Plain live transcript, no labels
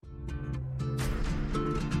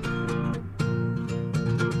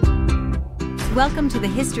Welcome to the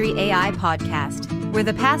History AI podcast, where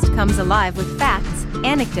the past comes alive with facts,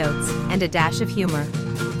 anecdotes, and a dash of humor.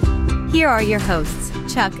 Here are your hosts,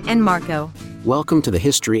 Chuck and Marco. Welcome to the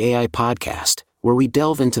History AI podcast, where we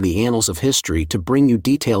delve into the annals of history to bring you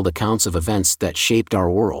detailed accounts of events that shaped our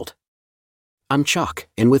world. I'm Chuck,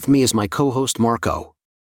 and with me is my co-host Marco.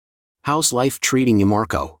 How's life treating you,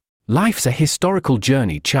 Marco? Life's a historical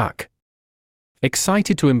journey, Chuck.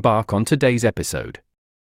 Excited to embark on today's episode.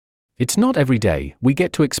 It's not every day we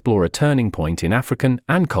get to explore a turning point in African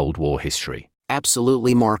and Cold War history.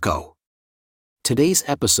 Absolutely, Marco. Today's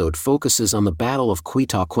episode focuses on the Battle of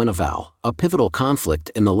Cuito, a pivotal conflict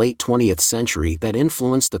in the late 20th century that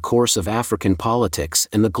influenced the course of African politics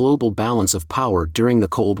and the global balance of power during the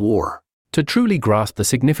Cold War. To truly grasp the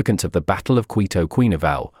significance of the Battle of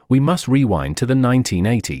Cuito, we must rewind to the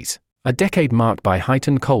 1980s, a decade marked by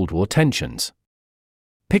heightened Cold War tensions.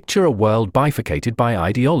 Picture a world bifurcated by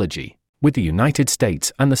ideology, with the United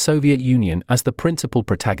States and the Soviet Union as the principal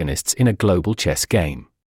protagonists in a global chess game.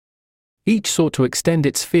 Each sought to extend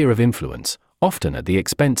its sphere of influence, often at the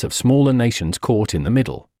expense of smaller nations caught in the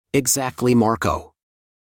middle. Exactly, Marco.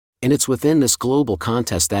 And it's within this global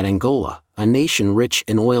contest that Angola, a nation rich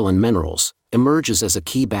in oil and minerals, emerges as a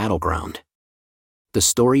key battleground. The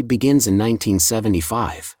story begins in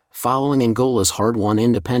 1975, following Angola's hard-won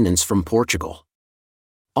independence from Portugal.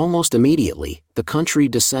 Almost immediately, the country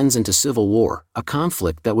descends into civil war, a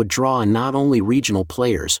conflict that would draw in not only regional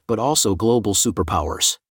players but also global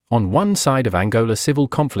superpowers. On one side of Angola's civil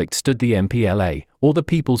conflict stood the MPLA, or the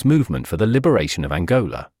People's Movement for the Liberation of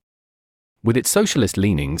Angola. With its socialist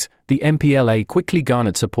leanings, the MPLA quickly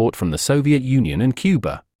garnered support from the Soviet Union and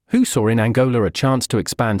Cuba, who saw in Angola a chance to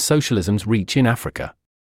expand socialism's reach in Africa.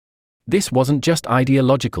 This wasn't just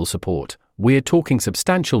ideological support, we're talking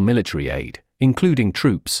substantial military aid, including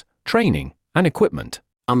troops, training, and equipment.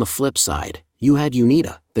 On the flip side, you had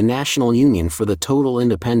UNITA, the National Union for the Total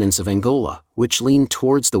Independence of Angola, which leaned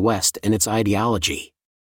towards the West in its ideology.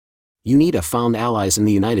 UNITA found allies in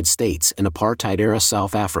the United States and apartheid-era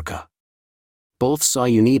South Africa. Both saw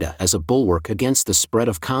UNITA as a bulwark against the spread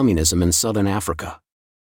of communism in Southern Africa.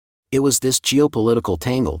 It was this geopolitical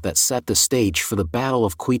tangle that set the stage for the Battle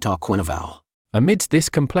of Cuito. Amidst this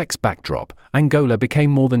complex backdrop, Angola became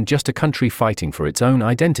more than just a country fighting for its own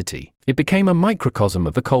identity. It became a microcosm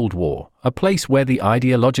of the Cold War, a place where the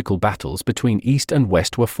ideological battles between East and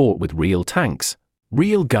West were fought with real tanks,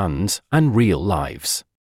 real guns, and real lives.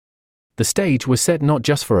 The stage was set not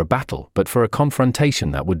just for a battle, but for a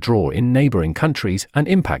confrontation that would draw in neighboring countries and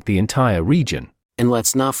impact the entire region. And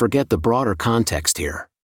let's not forget the broader context here.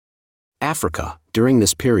 Africa, during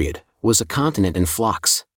this period, was a continent in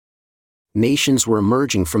flux. Nations were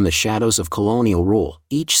emerging from the shadows of colonial rule,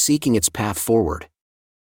 each seeking its path forward.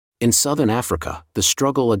 In Southern Africa, the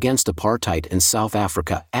struggle against apartheid in South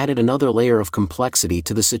Africa added another layer of complexity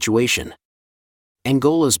to the situation.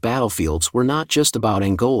 Angola's battlefields were not just about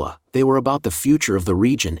Angola, they were about the future of the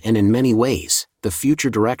region and in many ways, the future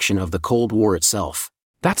direction of the Cold War itself.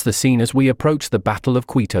 That's the scene as we approach the Battle of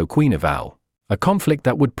Cuito, a conflict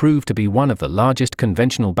that would prove to be one of the largest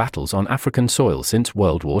conventional battles on African soil since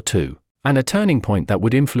World War II. And a turning point that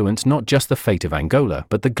would influence not just the fate of Angola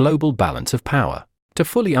but the global balance of power. To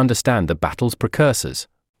fully understand the battle's precursors,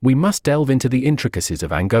 we must delve into the intricacies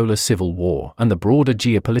of Angola's civil war and the broader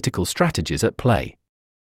geopolitical strategies at play.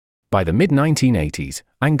 By the mid-1980s,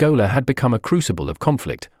 Angola had become a crucible of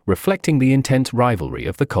conflict, reflecting the intense rivalry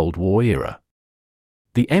of the Cold War era.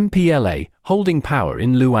 The MPLA, holding power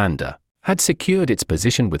in Luanda, had secured its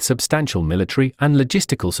position with substantial military and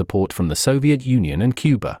logistical support from the Soviet Union and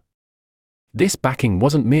Cuba. This backing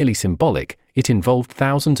wasn't merely symbolic, it involved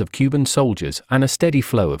thousands of Cuban soldiers and a steady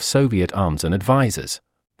flow of Soviet arms and advisors,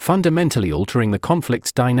 fundamentally altering the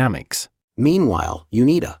conflict's dynamics. Meanwhile,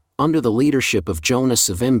 UNITA, under the leadership of Jonas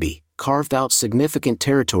Savimbi, carved out significant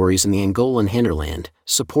territories in the Angolan hinterland,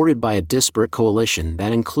 supported by a disparate coalition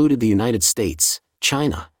that included the United States,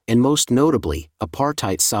 China, and most notably,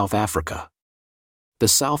 apartheid South Africa. The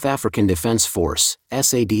South African Defense Force,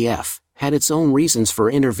 SADF, had its own reasons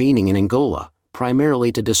for intervening in Angola,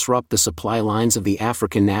 primarily to disrupt the supply lines of the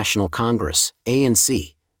African National Congress,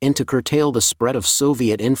 ANC, and to curtail the spread of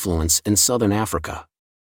Soviet influence in Southern Africa.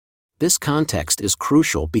 This context is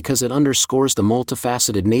crucial because it underscores the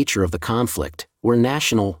multifaceted nature of the conflict, where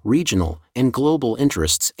national, regional, and global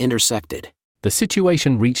interests intersected. The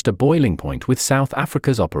situation reached a boiling point with South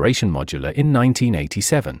Africa's Operation Modular in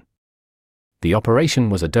 1987. The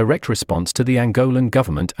operation was a direct response to the Angolan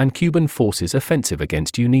government and Cuban forces' offensive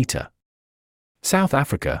against UNITA. South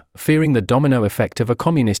Africa, fearing the domino effect of a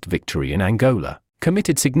communist victory in Angola,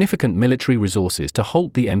 committed significant military resources to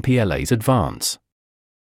halt the MPLA's advance.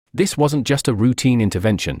 This wasn't just a routine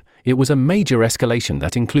intervention, it was a major escalation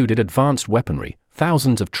that included advanced weaponry,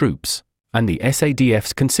 thousands of troops, and the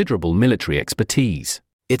SADF's considerable military expertise.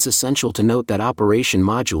 It's essential to note that Operation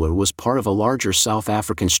Modular was part of a larger South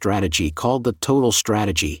African strategy called the Total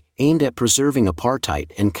Strategy, aimed at preserving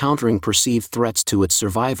apartheid and countering perceived threats to its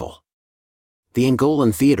survival. The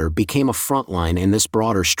Angolan theater became a frontline in this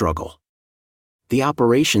broader struggle. The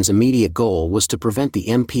operation's immediate goal was to prevent the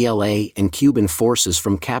MPLA and Cuban forces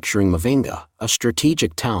from capturing Mavinga, a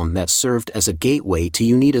strategic town that served as a gateway to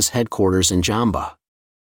UNITA's headquarters in Jamba.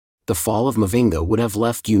 The fall of Mavinga would have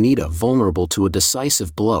left UNITA vulnerable to a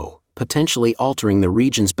decisive blow, potentially altering the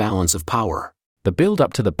region's balance of power. The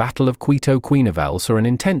build-up to the Battle of Cuito-Cuanavale saw an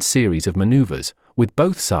intense series of maneuvers, with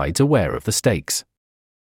both sides aware of the stakes.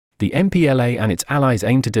 The MPLA and its allies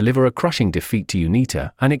aimed to deliver a crushing defeat to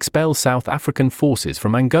UNITA and expel South African forces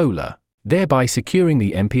from Angola, thereby securing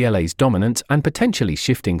the MPLA's dominance and potentially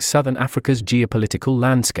shifting Southern Africa's geopolitical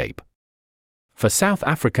landscape. For South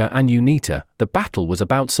Africa and UNITA, the battle was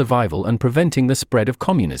about survival and preventing the spread of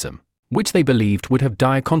communism, which they believed would have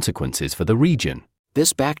dire consequences for the region.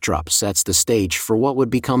 This backdrop sets the stage for what would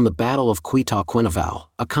become the Battle of Cuito-Cuanavale,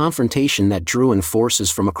 a confrontation that drew in forces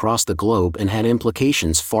from across the globe and had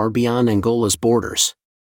implications far beyond Angola's borders.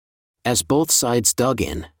 As both sides dug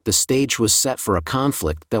in, the stage was set for a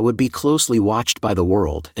conflict that would be closely watched by the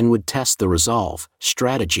world and would test the resolve,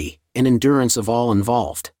 strategy, and endurance of all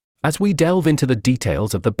involved. As we delve into the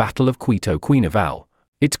details of the Battle of Cuito-Cuanavale,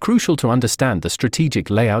 it's crucial to understand the strategic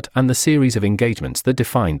layout and the series of engagements that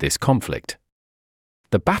defined this conflict.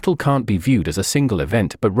 The battle can't be viewed as a single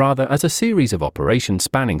event but rather as a series of operations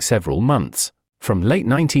spanning several months, from late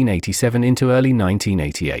 1987 into early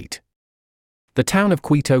 1988. The town of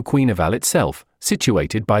Cuito-Cuanavale itself,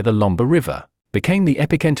 situated by the Lomba River, became the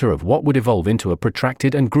epicenter of what would evolve into a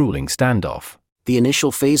protracted and grueling standoff. The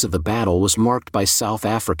initial phase of the battle was marked by South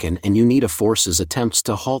African and UNITA forces' attempts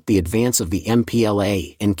to halt the advance of the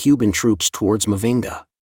MPLA and Cuban troops towards Mavinga.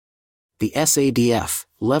 The SADF,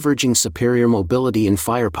 leveraging superior mobility and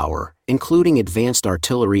firepower, including advanced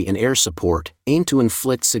artillery and air support, aimed to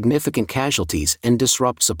inflict significant casualties and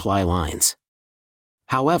disrupt supply lines.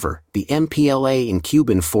 However, the MPLA and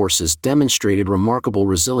Cuban forces demonstrated remarkable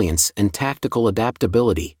resilience and tactical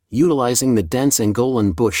adaptability, utilizing the dense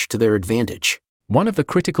Angolan bush to their advantage. One of the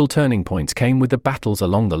critical turning points came with the battles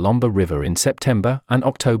along the Lomba River in September and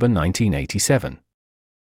October 1987.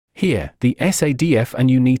 Here, the SADF and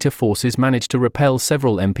UNITA forces managed to repel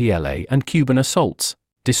several MPLA and Cuban assaults,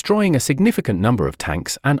 destroying a significant number of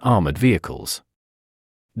tanks and armored vehicles.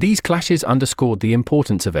 These clashes underscored the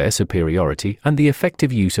importance of air superiority and the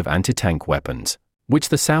effective use of anti-tank weapons, which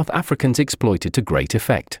the South Africans exploited to great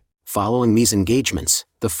effect. Following these engagements,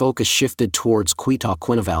 the focus shifted towards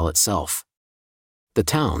Cuito-Cuanavale itself. The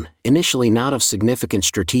town, initially not of significant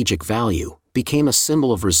strategic value, became a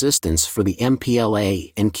symbol of resistance for the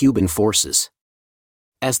MPLA and Cuban forces.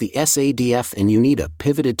 As the SADF and UNITA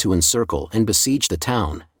pivoted to encircle and besiege the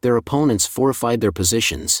town, their opponents fortified their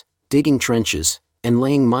positions, digging trenches, and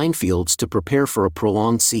laying minefields to prepare for a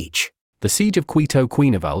prolonged siege. The siege of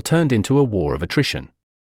Cuito-Cuanavale turned into a war of attrition.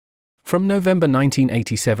 From November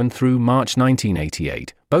 1987 through March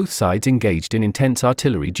 1988, both sides engaged in intense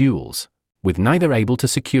artillery duels, with neither able to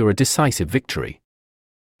secure a decisive victory.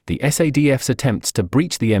 The SADF's attempts to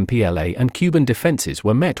breach the MPLA and Cuban defenses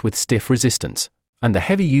were met with stiff resistance, and the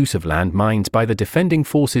heavy use of land mines by the defending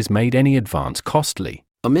forces made any advance costly.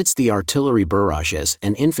 Amidst the artillery barrages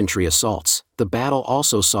and infantry assaults, the battle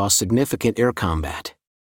also saw significant air combat.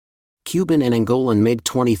 Cuban and Angolan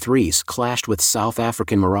MiG-23s clashed with South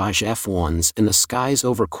African Mirage F-1s in the skies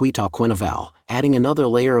over Cuito-Cuanavale, adding another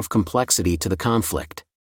layer of complexity to the conflict.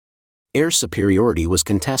 Air superiority was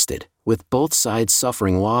contested, with both sides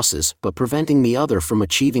suffering losses but preventing the other from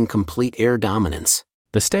achieving complete air dominance.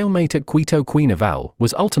 The stalemate at Cuito-Cuanavale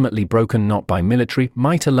was ultimately broken not by military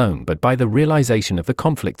might alone but by the realization of the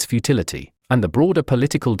conflict's futility, and the broader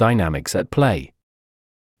political dynamics at play.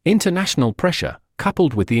 International pressure,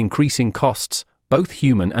 coupled with the increasing costs, both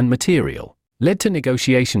human and material, led to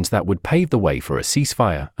negotiations that would pave the way for a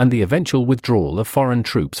ceasefire and the eventual withdrawal of foreign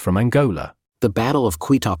troops from Angola. The Battle of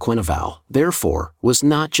Cuito-Cuanavale, therefore, was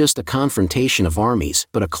not just a confrontation of armies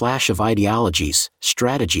but a clash of ideologies,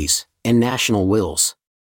 strategies, and national wills.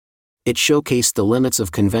 It showcased the limits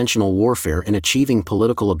of conventional warfare in achieving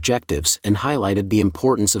political objectives and highlighted the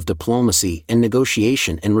importance of diplomacy and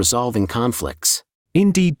negotiation in resolving conflicts.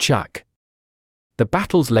 Indeed, Chuck. The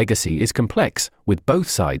battle's legacy is complex, with both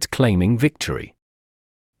sides claiming victory.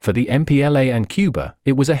 For the MPLA and Cuba,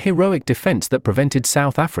 it was a heroic defense that prevented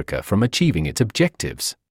South Africa from achieving its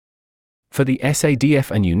objectives. For the SADF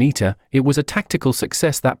and UNITA, it was a tactical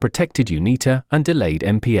success that protected UNITA and delayed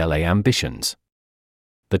MPLA ambitions.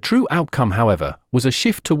 The true outcome, however, was a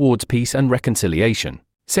shift towards peace and reconciliation,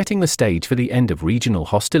 setting the stage for the end of regional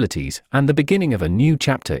hostilities and the beginning of a new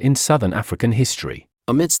chapter in Southern African history.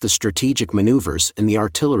 Amidst the strategic maneuvers and the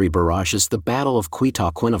artillery barrages, the Battle of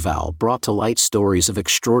Cuito-Cuanavale brought to light stories of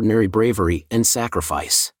extraordinary bravery and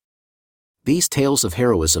sacrifice. These tales of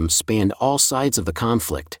heroism spanned all sides of the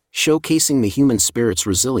conflict, showcasing the human spirit's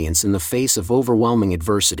resilience in the face of overwhelming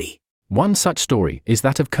adversity. One such story is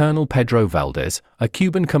that of Colonel Pedro Valdez, a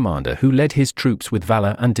Cuban commander who led his troops with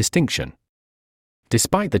valor and distinction.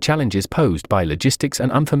 Despite the challenges posed by logistics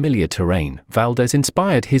and unfamiliar terrain, Valdez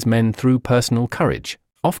inspired his men through personal courage,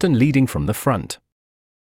 often leading from the front.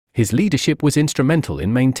 His leadership was instrumental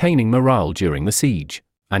in maintaining morale during the siege,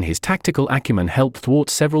 and his tactical acumen helped thwart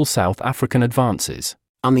several South African advances.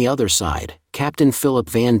 On the other side, Captain Philip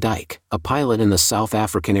van Dijk, a pilot in the South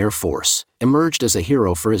African Air Force, emerged as a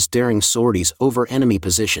hero for his daring sorties over enemy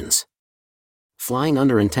positions. Flying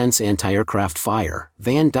under intense anti-aircraft fire,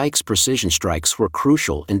 Van Dijk's precision strikes were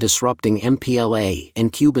crucial in disrupting MPLA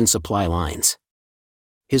and Cuban supply lines.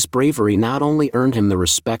 His bravery not only earned him the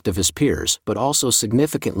respect of his peers but also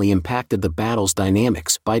significantly impacted the battle's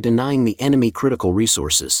dynamics by denying the enemy critical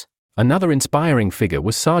resources. Another inspiring figure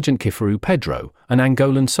was Sergeant Kifaru Pedro, an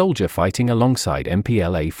Angolan soldier fighting alongside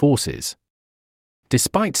MPLA forces.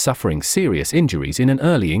 Despite suffering serious injuries in an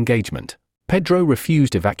early engagement, Pedro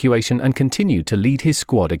refused evacuation and continued to lead his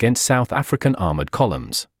squad against South African armored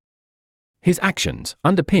columns. His actions,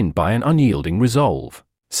 underpinned by an unyielding resolve,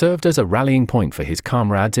 served as a rallying point for his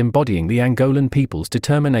comrades, embodying the Angolan people's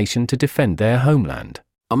determination to defend their homeland.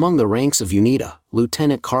 Among the ranks of UNITA,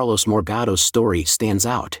 Lieutenant Carlos Morgado's story stands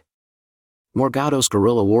out. Morgado's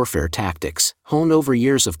guerrilla warfare tactics, honed over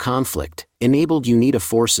years of conflict, enabled UNITA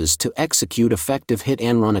forces to execute effective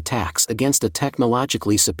hit-and-run attacks against a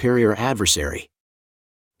technologically superior adversary.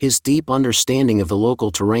 His deep understanding of the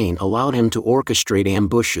local terrain allowed him to orchestrate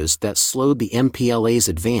ambushes that slowed the MPLA's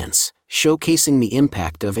advance, showcasing the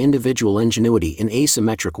impact of individual ingenuity in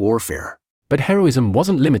asymmetric warfare. But heroism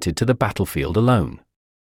wasn't limited to the battlefield alone.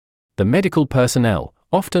 The medical personnel,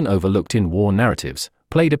 often overlooked in war narratives,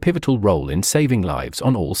 played a pivotal role in saving lives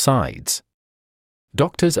on all sides.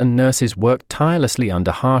 Doctors and nurses worked tirelessly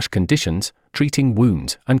under harsh conditions, treating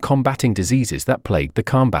wounds and combating diseases that plagued the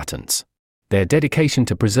combatants. Their dedication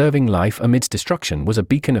to preserving life amidst destruction was a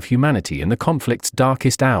beacon of humanity in the conflict's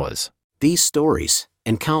darkest hours. These stories,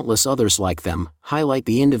 and countless others like them, highlight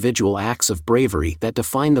the individual acts of bravery that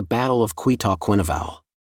define the Battle of Cuito-Cuanavale.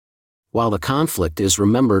 While the conflict is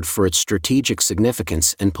remembered for its strategic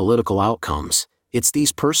significance and political outcomes, it's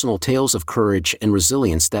these personal tales of courage and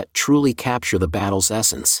resilience that truly capture the battle's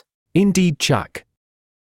essence. Indeed, Chuck.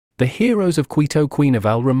 The heroes of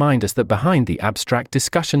Cuito-Cuanavale remind us that behind the abstract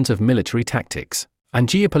discussions of military tactics and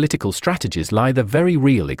geopolitical strategies lie the very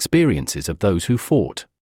real experiences of those who fought.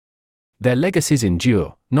 Their legacies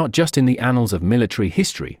endure, not just in the annals of military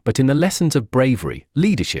history, but in the lessons of bravery,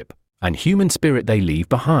 leadership, and human spirit they leave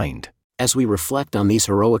behind. As we reflect on these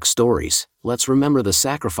heroic stories, let's remember the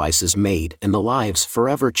sacrifices made and the lives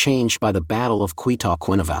forever changed by the Battle of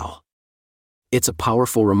Cuito-Cuanavale. It's a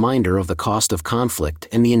powerful reminder of the cost of conflict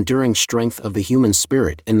and the enduring strength of the human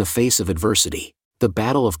spirit in the face of adversity. The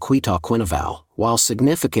Battle of Cuito-Cuanavale, while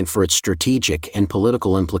significant for its strategic and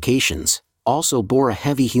political implications, also bore a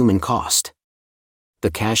heavy human cost.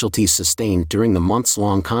 The casualties sustained during the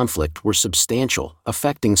months-long conflict were substantial,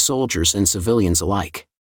 affecting soldiers and civilians alike.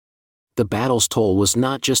 The battle's toll was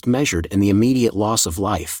not just measured in the immediate loss of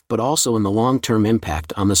life but also in the long-term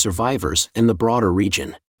impact on the survivors and the broader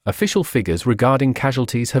region. Official figures regarding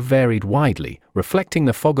casualties have varied widely, reflecting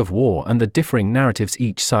the fog of war and the differing narratives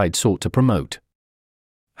each side sought to promote.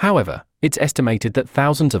 However, it's estimated that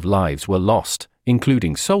thousands of lives were lost,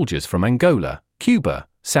 including soldiers from Angola, Cuba,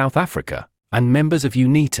 South Africa, and members of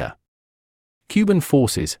UNITA. Cuban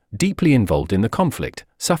forces, deeply involved in the conflict,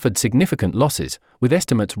 suffered significant losses, with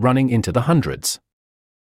estimates running into the hundreds.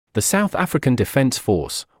 The South African Defence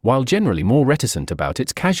Force, while generally more reticent about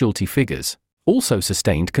its casualty figures, also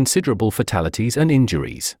sustained considerable fatalities and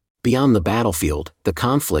injuries. Beyond the battlefield, the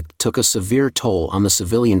conflict took a severe toll on the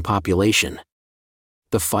civilian population.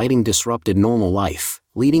 The fighting disrupted normal life,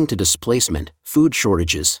 leading to displacement, food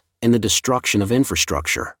shortages, and the destruction of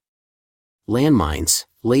infrastructure. Landmines,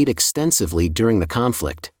 laid extensively during the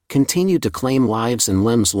conflict, continued to claim lives and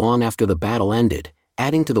limbs long after the battle ended,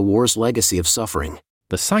 adding to the war's legacy of suffering.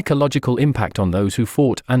 The psychological impact on those who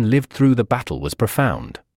fought and lived through the battle was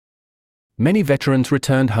profound. Many veterans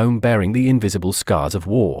returned home bearing the invisible scars of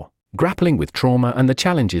war, grappling with trauma and the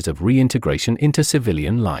challenges of reintegration into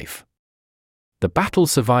civilian life. The battle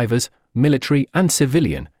survivors, military and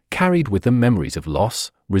civilian, carried with them memories of loss,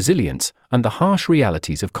 resilience, and the harsh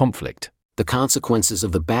realities of conflict. The consequences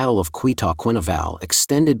of the Battle of Cuito-Cuanavale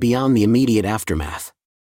extended beyond the immediate aftermath.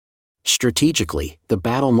 Strategically, the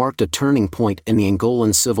battle marked a turning point in the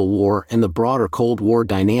Angolan Civil War and the broader Cold War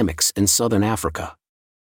dynamics in southern Africa.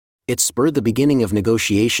 It spurred the beginning of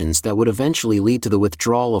negotiations that would eventually lead to the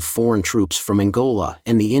withdrawal of foreign troops from Angola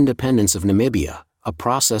and the independence of Namibia, a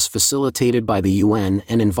process facilitated by the UN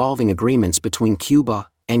and involving agreements between Cuba,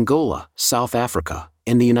 Angola, South Africa,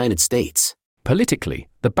 and the United States. Politically,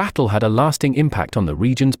 the battle had a lasting impact on the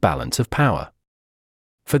region's balance of power.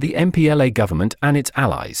 For the MPLA government and its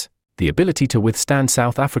allies, the ability to withstand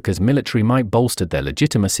South Africa's military might bolstered their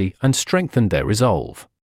legitimacy and strengthened their resolve.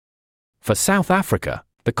 For South Africa,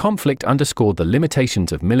 the conflict underscored the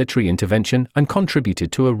limitations of military intervention and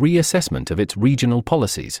contributed to a reassessment of its regional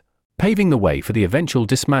policies, paving the way for the eventual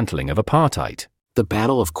dismantling of apartheid. The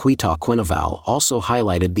Battle of Cuito-Cuanavale also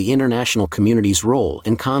highlighted the international community's role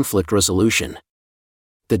in conflict resolution.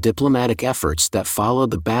 The diplomatic efforts that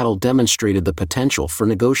followed the battle demonstrated the potential for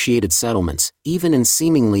negotiated settlements, even in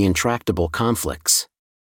seemingly intractable conflicts.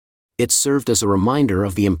 It served as a reminder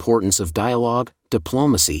of the importance of dialogue,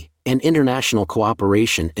 diplomacy, and international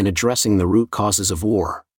cooperation in addressing the root causes of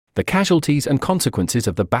war. The casualties and consequences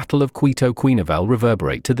of the Battle of Cuito-Cuanavale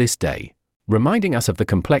reverberate to this day, reminding us of the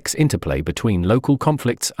complex interplay between local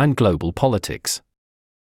conflicts and global politics.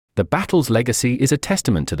 The battle's legacy is a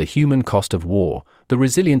testament to the human cost of war, the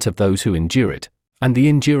resilience of those who endure it, and the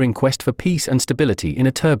enduring quest for peace and stability in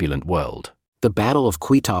a turbulent world. The Battle of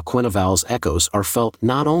Cuito-Cuanavale's echoes are felt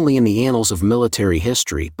not only in the annals of military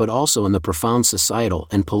history but also in the profound societal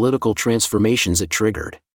and political transformations it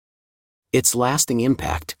triggered. Its lasting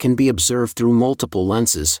impact can be observed through multiple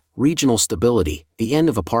lenses: regional stability, the end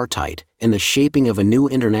of apartheid, and the shaping of a new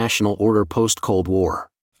international order post-Cold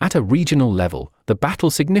War. At a regional level, the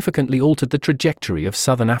battle significantly altered the trajectory of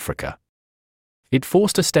southern Africa. It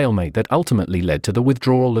forced a stalemate that ultimately led to the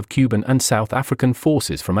withdrawal of Cuban and South African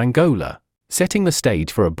forces from Angola, setting the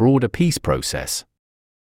stage for a broader peace process.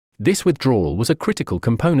 This withdrawal was a critical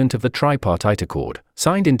component of the Tripartite Accord,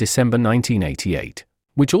 signed in December 1988.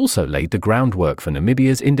 Which also laid the groundwork for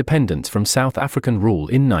Namibia's independence from South African rule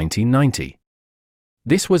in 1990.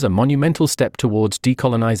 This was a monumental step towards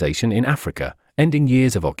decolonization in Africa, ending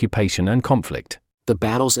years of occupation and conflict. The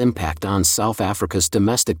battle's impact on South Africa's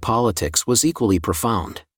domestic politics was equally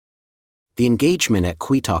profound. The engagement at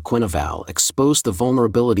Cuito-Cuanavale exposed the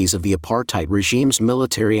vulnerabilities of the apartheid regime's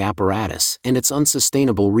military apparatus and its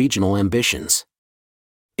unsustainable regional ambitions.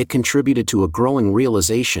 It contributed to a growing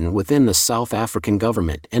realization within the South African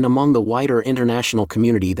government and among the wider international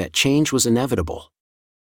community that change was inevitable.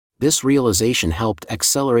 This realization helped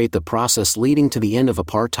accelerate the process leading to the end of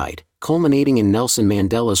apartheid, culminating in Nelson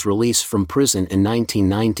Mandela's release from prison in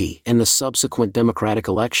 1990 and the subsequent democratic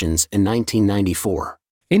elections in 1994.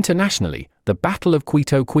 Internationally, the Battle of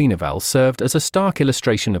Cuito-Cuanavale served as a stark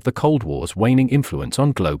illustration of the Cold War's waning influence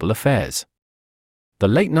on global affairs. The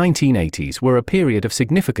late 1980s were a period of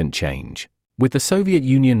significant change, with the Soviet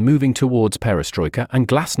Union moving towards perestroika and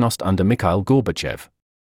glasnost under Mikhail Gorbachev.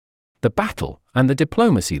 The battle, and the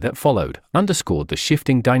diplomacy that followed, underscored the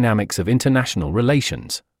shifting dynamics of international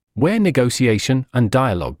relations, where negotiation and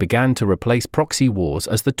dialogue began to replace proxy wars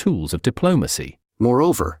as the tools of diplomacy.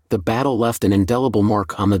 Moreover, the battle left an indelible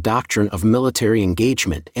mark on the doctrine of military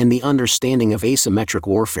engagement and the understanding of asymmetric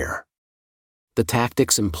warfare. The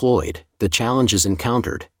tactics employed, the challenges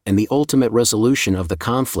encountered, and the ultimate resolution of the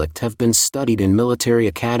conflict have been studied in military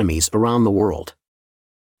academies around the world.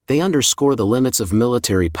 They underscore the limits of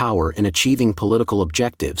military power in achieving political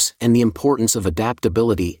objectives and the importance of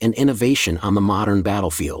adaptability and innovation on the modern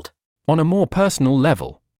battlefield. On a more personal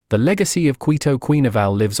level, the legacy of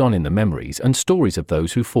Cuito-Cuanavale lives on in the memories and stories of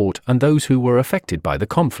those who fought and those who were affected by the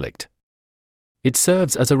conflict. It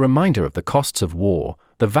serves as a reminder of the costs of war,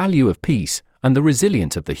 the value of peace, and the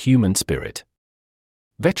resilience of the human spirit.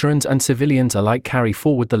 Veterans and civilians alike carry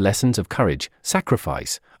forward the lessons of courage,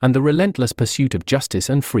 sacrifice, and the relentless pursuit of justice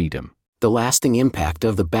and freedom. The lasting impact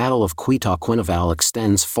of the Battle of Cuito-Cuanavale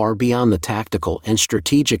extends far beyond the tactical and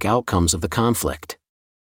strategic outcomes of the conflict.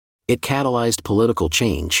 It catalyzed political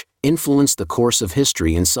change, influenced the course of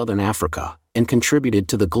history in southern Africa, and contributed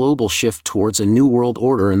to the global shift towards a new world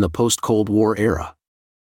order in the post-Cold War era.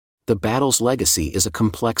 The battle's legacy is a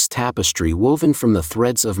complex tapestry woven from the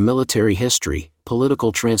threads of military history,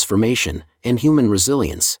 political transformation, and human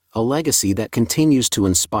resilience, a legacy that continues to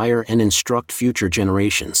inspire and instruct future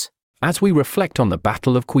generations. As we reflect on the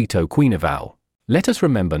Battle of Cuito, let us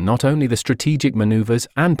remember not only the strategic maneuvers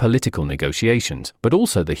and political negotiations, but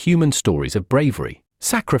also the human stories of bravery,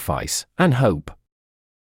 sacrifice, and hope.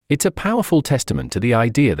 It's a powerful testament to the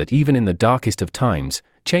idea that even in the darkest of times,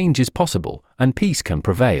 change is possible and peace can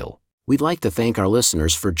prevail. We'd like to thank our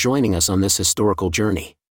listeners for joining us on this historical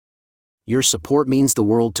journey. Your support means the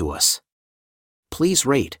world to us. Please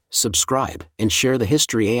rate, subscribe, and share the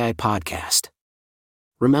History AI podcast.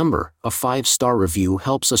 Remember, a 5-star review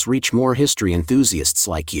helps us reach more history enthusiasts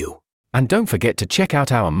like you. And don't forget to check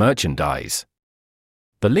out our merchandise.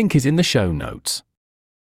 The link is in the show notes.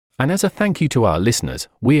 And as a thank you to our listeners,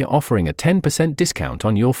 we're offering a 10% discount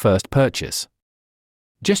on your first purchase.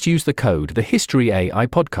 Just use the code The History AI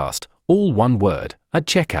Podcast, all one word, at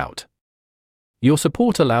checkout. Your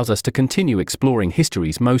support allows us to continue exploring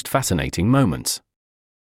history's most fascinating moments.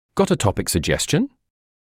 Got a topic suggestion?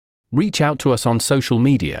 Reach out to us on social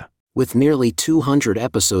media. With nearly 200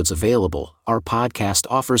 episodes available, our podcast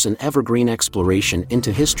offers an evergreen exploration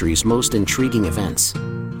into history's most intriguing events.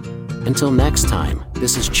 Until next time,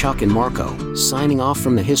 this is Chuck and Marco, signing off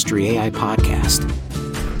from the History AI podcast.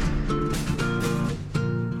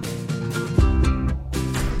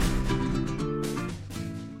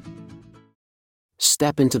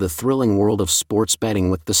 Step into the thrilling world of sports betting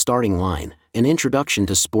with The Starting Line, an introduction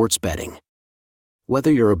to sports betting.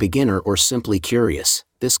 Whether you're a beginner or simply curious,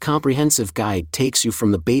 this comprehensive guide takes you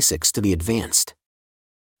from the basics to the advanced.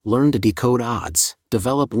 Learn to decode odds,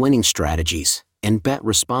 develop winning strategies, and bet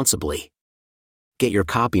responsibly. Get your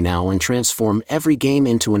copy now and transform every game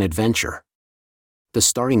into an adventure. The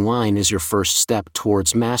Starting Line is your first step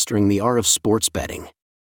towards mastering the art of sports betting.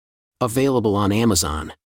 Available on Amazon.